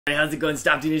Hey, how's it going,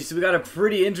 Stopde? So we got a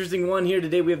pretty interesting one here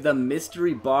today. We have the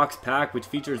mystery box pack, which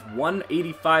features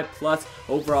 185 plus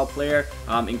overall player,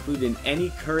 included in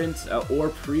any current or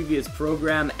previous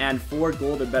program, and 4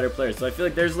 gold or better players. So I feel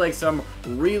like there's like some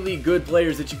really good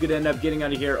players that you could end up getting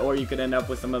out of here, or you could end up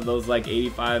with some of those like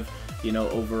 85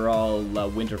 overall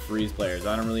winter freeze players.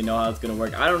 I don't really know how it's gonna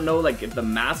work. I don't know like if the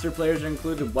master players are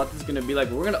included, what this is gonna be like.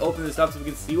 But we're gonna open this up so we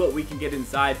can see what we can get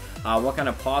inside, what kind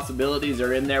of possibilities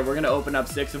are in there. We're gonna open up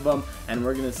 6 of them, and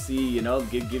we're gonna see,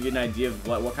 give you an idea of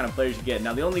what kind of players you get.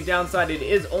 Now the only downside, it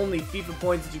is only FIFA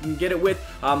points that you can get it with,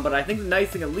 but I think the nice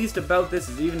thing at least about this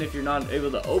is even if you're not able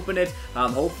to open it,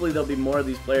 hopefully there'll be more of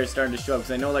these players starting to show up,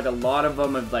 because I know like a lot of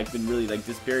them have like been really like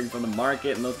disappearing from the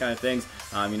market and those kind of things,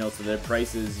 so their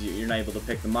prices, you're not able to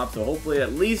pick them up. So hopefully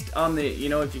at least on the,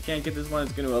 if you can't get this one,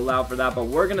 it's going to allow for that. But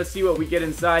we're going to see what we get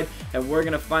inside, and we're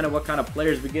going to find out what kind of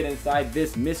players we get inside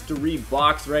this mystery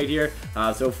box right here.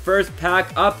 So first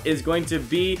pack up is going to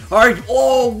be, alright,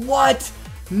 oh what?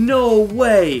 No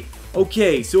way.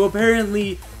 Okay, so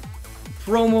apparently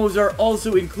promos are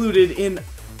also included in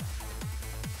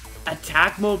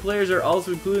attack mode. Players are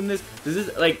also included in this. Does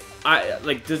this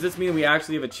does this mean we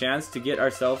actually have a chance to get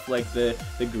ourselves like the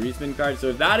Griezmann card? So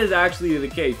if that is actually the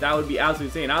case, that would be absolutely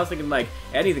insane. I was thinking like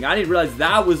anything. I didn't realize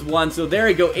that was one. So there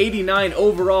we go, 89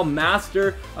 overall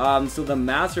master. So the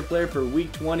master player for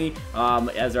week 20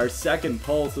 as our second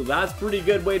pull. So that's pretty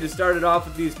good way to start it off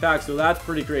with these packs. So that's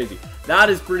pretty crazy.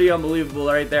 That is pretty unbelievable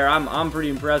right there. I'm pretty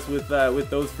impressed with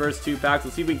those first 2 packs.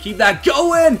 Let's see if we can keep that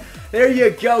going. There you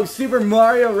go, Super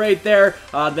Mario right there.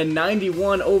 The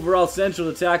 91 overall central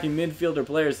attacking midfielder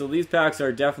player. So these packs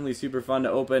are definitely super fun to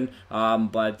open.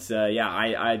 Yeah,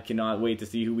 I cannot wait to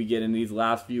see who we get in these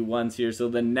last few ones here. So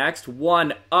the next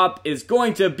one up is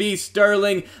going to be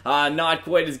Sterling. Not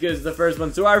quite as good as the first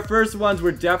one. So our first ones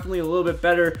were definitely a little bit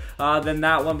better than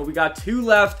that one. But we got 2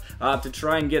 left to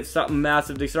try and get something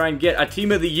massive, to try and get a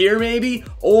team of the year maybe.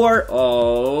 Or,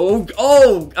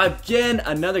 again,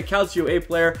 another Calcio A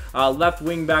player. Left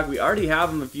wing back. We already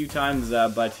have him a few times,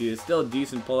 but he is still a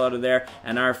decent pull out of there.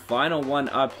 And our final one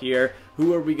up here,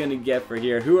 who are we going to get for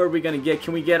here? Who are we going to get?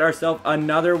 Can we get ourselves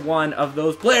another one of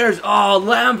those players? Oh,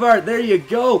 Lampard, there you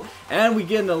go. And we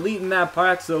get an elite in that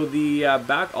pack. So the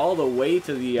back all the way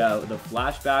to the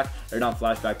flashback, or not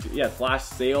flashback, yeah, flash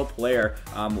sale player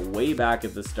way back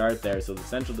at the start there. So the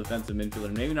central defensive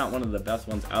midfielder, maybe not one of the best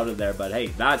ones out of there, but hey,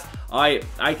 that's, I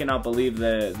cannot believe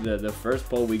the first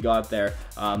pull we got there.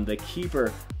 The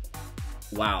keeper.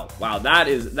 Wow, that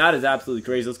is absolutely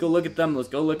crazy. Let's go look at them. Let's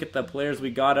go look at the players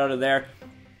we got out of there.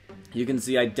 You can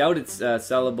see, I doubt it's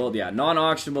sellable. Yeah,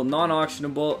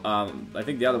 non-auctionable. I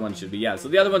think the other one should be, yeah. So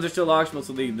the other ones are still auctionable,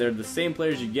 so they're the same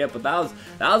players you get. But that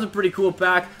was a pretty cool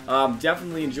pack.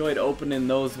 Definitely enjoyed opening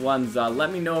those ones.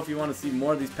 Let me know if you want to see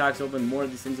more of these packs open, more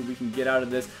of these things that we can get out of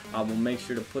this. We'll make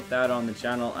sure to put that on the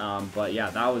channel. But yeah,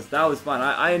 that was fun.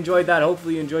 I enjoyed that.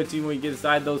 Hopefully you enjoyed seeing when you get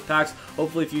inside those packs.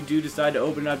 Hopefully if you do decide to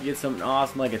open it up, you get something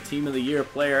awesome like a team of the year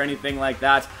player or anything like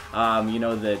that.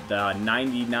 The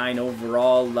 99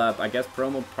 overall. I guess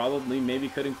promo probably maybe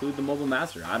could include the mobile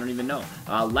master. I don't even know.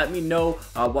 Let me know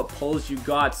what polls you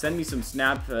got. Send me some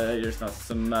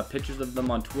some pictures of them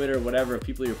on Twitter, whatever, of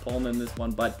people you're pulling in this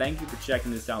one. But thank you for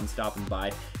checking this out and stopping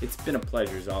by. It's been a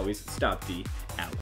pleasure as always. Stopde out.